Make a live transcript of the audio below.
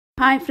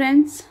Hi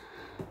friends,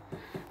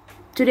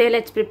 today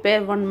let's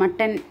prepare one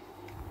mutton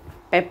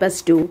pepper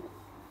stew.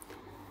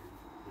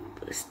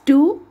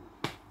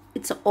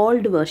 It's an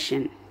old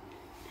version,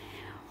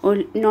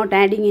 not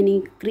adding any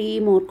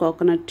cream or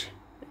coconut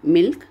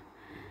milk,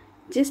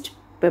 just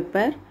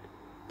pepper,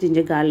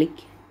 ginger garlic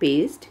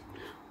paste,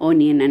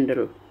 onion and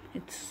roll.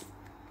 It's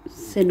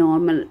a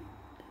normal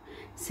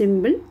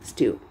simple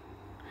stew.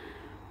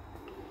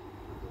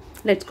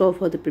 Let's go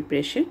for the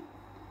preparation.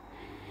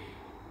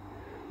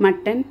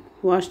 Mutton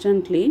washed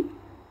and clean,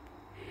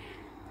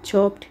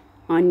 chopped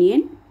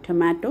onion,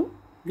 tomato,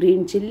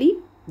 green chilli,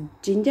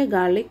 ginger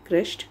garlic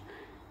crushed,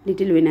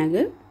 little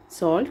vinegar,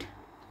 salt,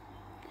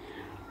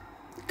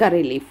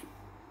 curry leaf,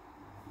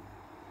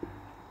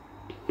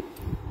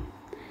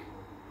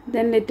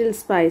 then little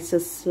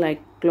spices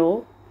like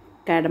clove,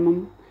 cardamom,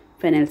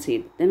 fennel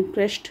seed, then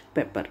crushed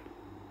pepper,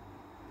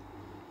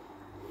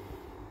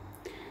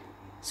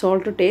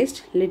 salt to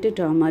taste, little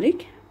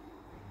turmeric,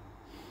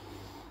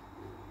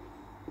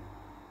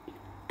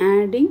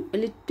 adding a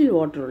little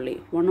water only,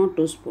 1 or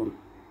 2 spoons.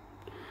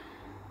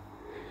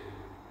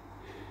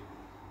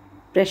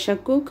 Pressure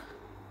cook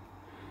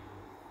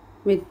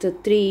with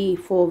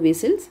 3-4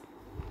 whistles.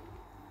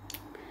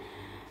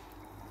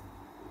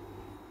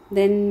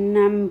 Then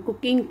I'm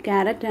cooking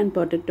carrot and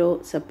potato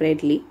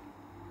separately.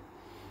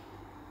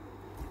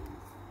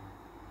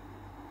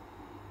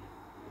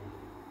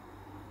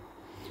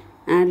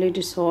 Add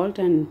little salt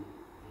and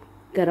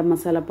garam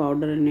masala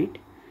powder in it.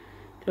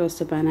 Close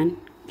the pan and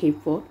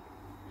keep for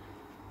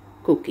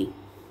cooking.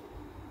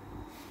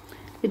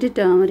 Little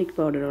turmeric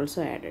powder also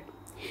added.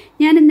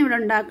 ഞാൻ ഇന്നിവിടെ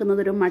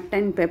ഉണ്ടാക്കുന്നത് ഒരു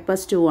mutton pepper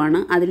stew ആണ്.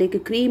 അതിലേക്ക്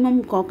ക്രീമും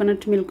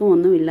coconut മിൽക്കും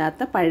ഒന്നും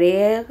ഇല്ലാത്ത പഴയ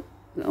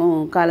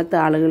കാലത്തെ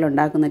ആളുകൾ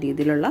ഉണ്ടാക്കുന്ന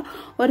രീതിയിലുള്ള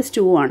ഒരു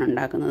സ്റ്റൂ ആണ്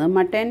ഉണ്ടാക്കുന്നത്.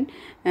 മട്ടൻ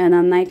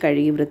നന്നായി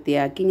കഴുകി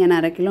വൃത്തിയാക്കി ഞാൻ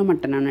 1/2 കിലോ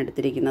മട്ടനാണ്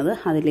എടുത്തിരിക്കുന്നത്.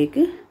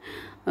 അതിലേക്ക്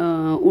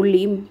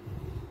ഉള്ളിയും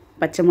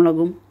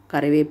പച്ചമുളകും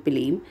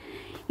കറിവേപ്പിലയും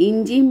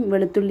ഇഞ്ചിയും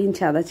വെളുത്തുള്ളിയും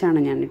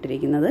ചതച്ചാണ് ഞാൻ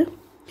ഇട്ടിരിക്കുന്നത്.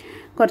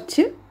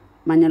 കുറച്ച്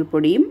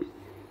മഞ്ഞൾപ്പൊടിയും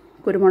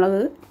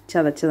കുരുമുളക്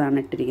ചതച്ചതാണ്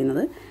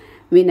ഇട്ടിരിക്കുന്നത്.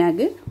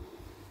 വിനാഗിരി,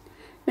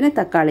 പിന്നെ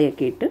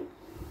തക്കാളിയൊക്കെ ഇട്ട്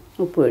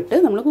ഉപ്പും ഇട്ട്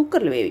നമ്മൾ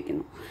കുക്കറിൽ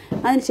വേവിക്കുന്നു.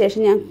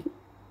 അതിനുശേഷം ഞാൻ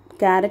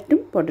ക്യാരറ്റും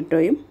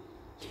പൊട്ടറ്റോയും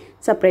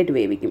സെപ്പറേറ്റ്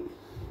വേവിക്കും.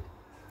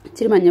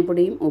 ഇച്ചിരി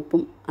മഞ്ഞൾപ്പൊടിയും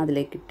ഉപ്പും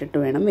അതിലേക്ക് ഇട്ടിട്ട്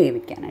വേണം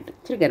വേവിക്കാനായിട്ട്.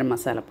 ഇച്ചിരി ഗരം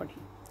മസാലപ്പൊടി.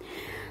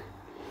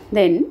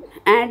 Then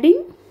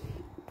adding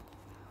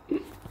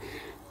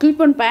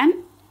clip on pan,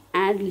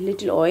 add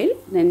little oil,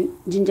 then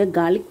ginger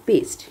garlic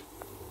paste.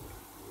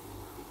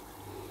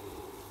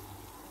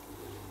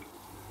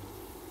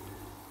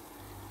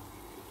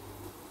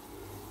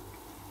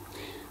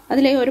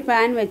 അതിലേക്ക് ഒരു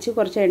പാൻ വെച്ച്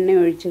കുറച്ച് എണ്ണ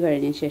ഒഴിച്ച്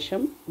കഴിഞ്ഞ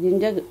ശേഷം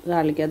ജിഞ്ചർ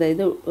ഗാർലിക്,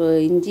 അതായത്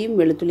ഇഞ്ചിയും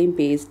വെളുത്തുള്ളിയും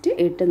പേസ്റ്റ്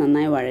ഇട്ട്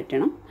നന്നായി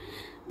വഴറ്റണം.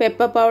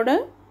 Pepper powder,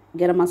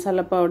 garam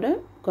masala powder,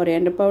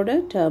 coriander powder,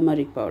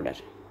 turmeric powder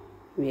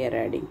we are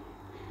adding.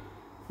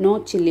 No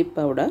chili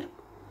powder,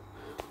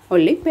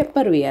 only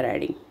pepper we are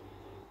adding.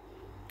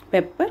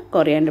 Pepper,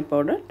 coriander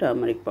powder,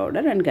 turmeric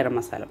powder and garam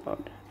masala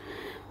powder.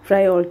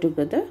 Fry all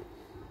together.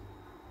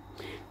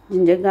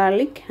 Ginger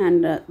garlic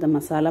and the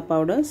masala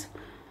powders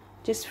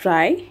just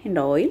fry in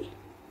the oil.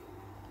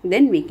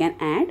 Then we can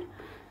add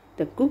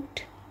the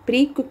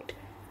pre-cooked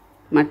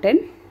mutton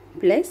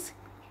plus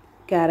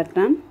carrot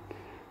and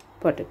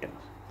potato.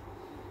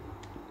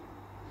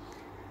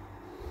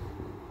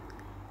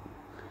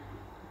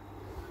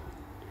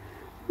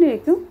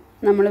 ഇതിലേക്ക്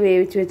നമ്മൾ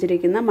വേവിച്ച്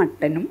വെച്ചിരിക്കുന്ന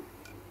മട്ടനും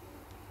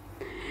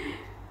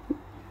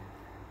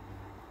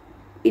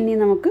ഇനി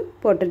നമുക്ക്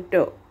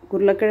potato,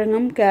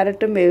 ഉരുളക്കിഴങ്ങും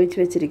ക്യാരറ്റും വേവിച്ച്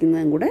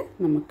വെച്ചിരിക്കുന്നതും കൂടെ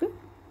നമുക്ക്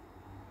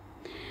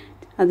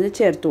അത്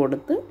ചേർത്ത്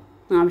കൊടുത്ത്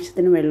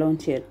ആവശ്യത്തിന് വെള്ളവും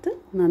ചേർത്ത്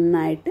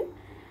നന്നായിട്ട്,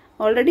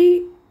 ഓൾറെഡി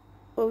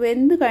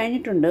വെന്ത്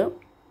കഴിഞ്ഞിട്ടുണ്ട്,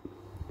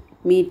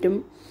 മീറ്റും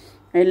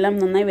എല്ലാം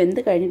നന്നായി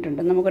വെന്ത്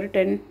കഴിഞ്ഞിട്ടുണ്ട്. നമുക്കൊരു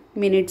 10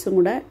 മിനിറ്റ്സും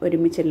കൂടെ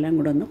ഒരുമിച്ചെല്ലാം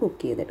കൂടെ ഒന്ന്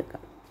കുക്ക്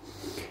ചെയ്തെടുക്കാം.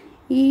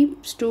 ഈ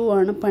സ്റ്റൂ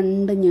ആണ്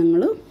പണ്ട്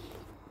ഞങ്ങൾ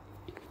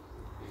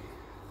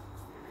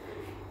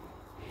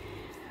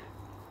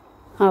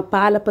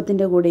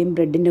പാലപ്പത്തിൻ്റെ കൂടെയും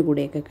ബ്രെഡിൻ്റെ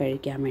കൂടെയൊക്കെ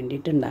കഴിക്കാൻ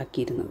വേണ്ടിയിട്ട്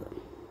ഉണ്ടാക്കിയിരുന്നത്.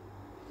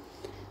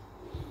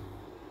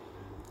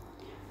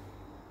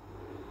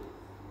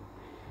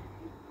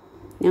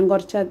 ഞാൻ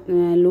കുറച്ച്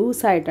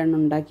ലൂസായിട്ടാണ്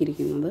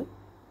ഉണ്ടാക്കിയിരിക്കുന്നത്.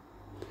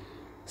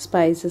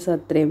 സ്പൈസസ്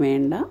അത്രയും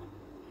വേണ്ട.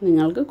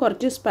 നിങ്ങൾക്ക്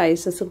കുറച്ച്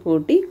സ്പൈസസ്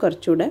കൂട്ടി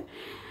കുറച്ചുകൂടെ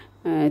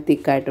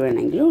തിക്കായിട്ട്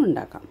വേണമെങ്കിലും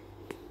ഉണ്ടാക്കാം.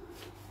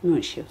 No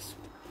issues.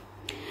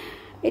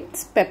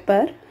 It's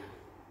pepper,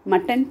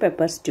 mutton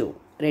pepper stew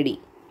ready.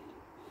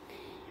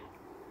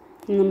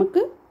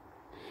 നമുക്ക്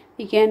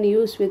we can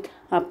use with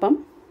അപ്പം,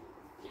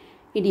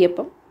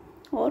 idiyappam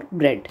or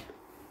bread.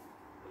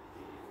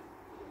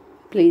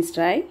 Please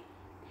try.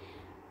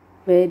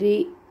 Very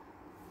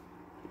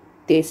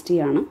tasty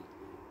ആണ്.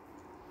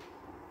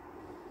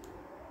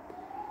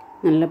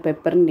 നല്ല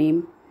പെപ്പറിൻ്റെയും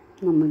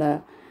നമ്മുടെ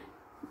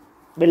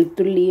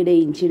വെളുത്തുള്ളിയുടെ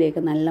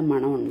ഇഞ്ചിയുടെയൊക്കെ നല്ല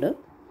മണമുണ്ട്.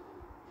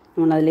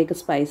 നമ്മളതിലേക്ക്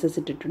സ്പൈസസ്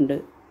ഇട്ടിട്ടുണ്ട്.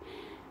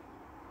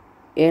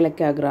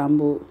 ഏലക്ക,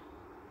 ഗ്രാമ്പൂ,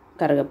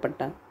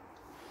 കറുകപ്പട്ട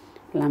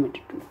എല്ലാം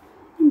ഇട്ടിട്ടുണ്ട്.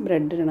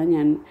 ബ്രെഡിനാണ്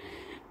ഞാൻ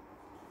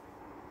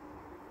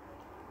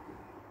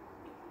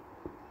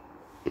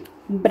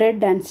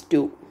bread and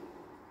stew.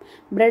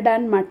 Bread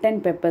and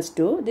mutton pepper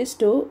stew. This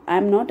stew I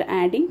am not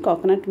adding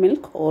coconut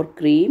milk or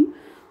cream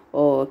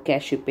or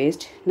cashew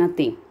paste,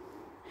 nothing.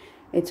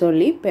 It's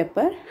only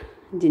pepper,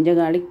 ginger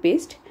garlic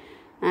paste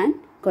and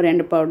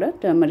coriander powder,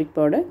 turmeric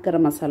powder,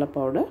 garam masala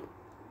powder,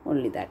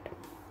 only that.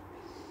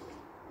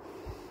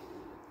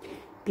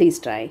 Please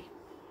try.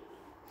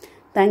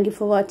 Thank you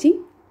for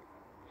watching.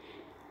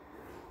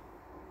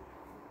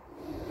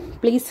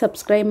 Please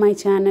subscribe my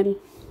channel.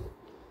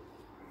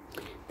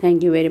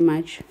 Thank you very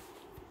much.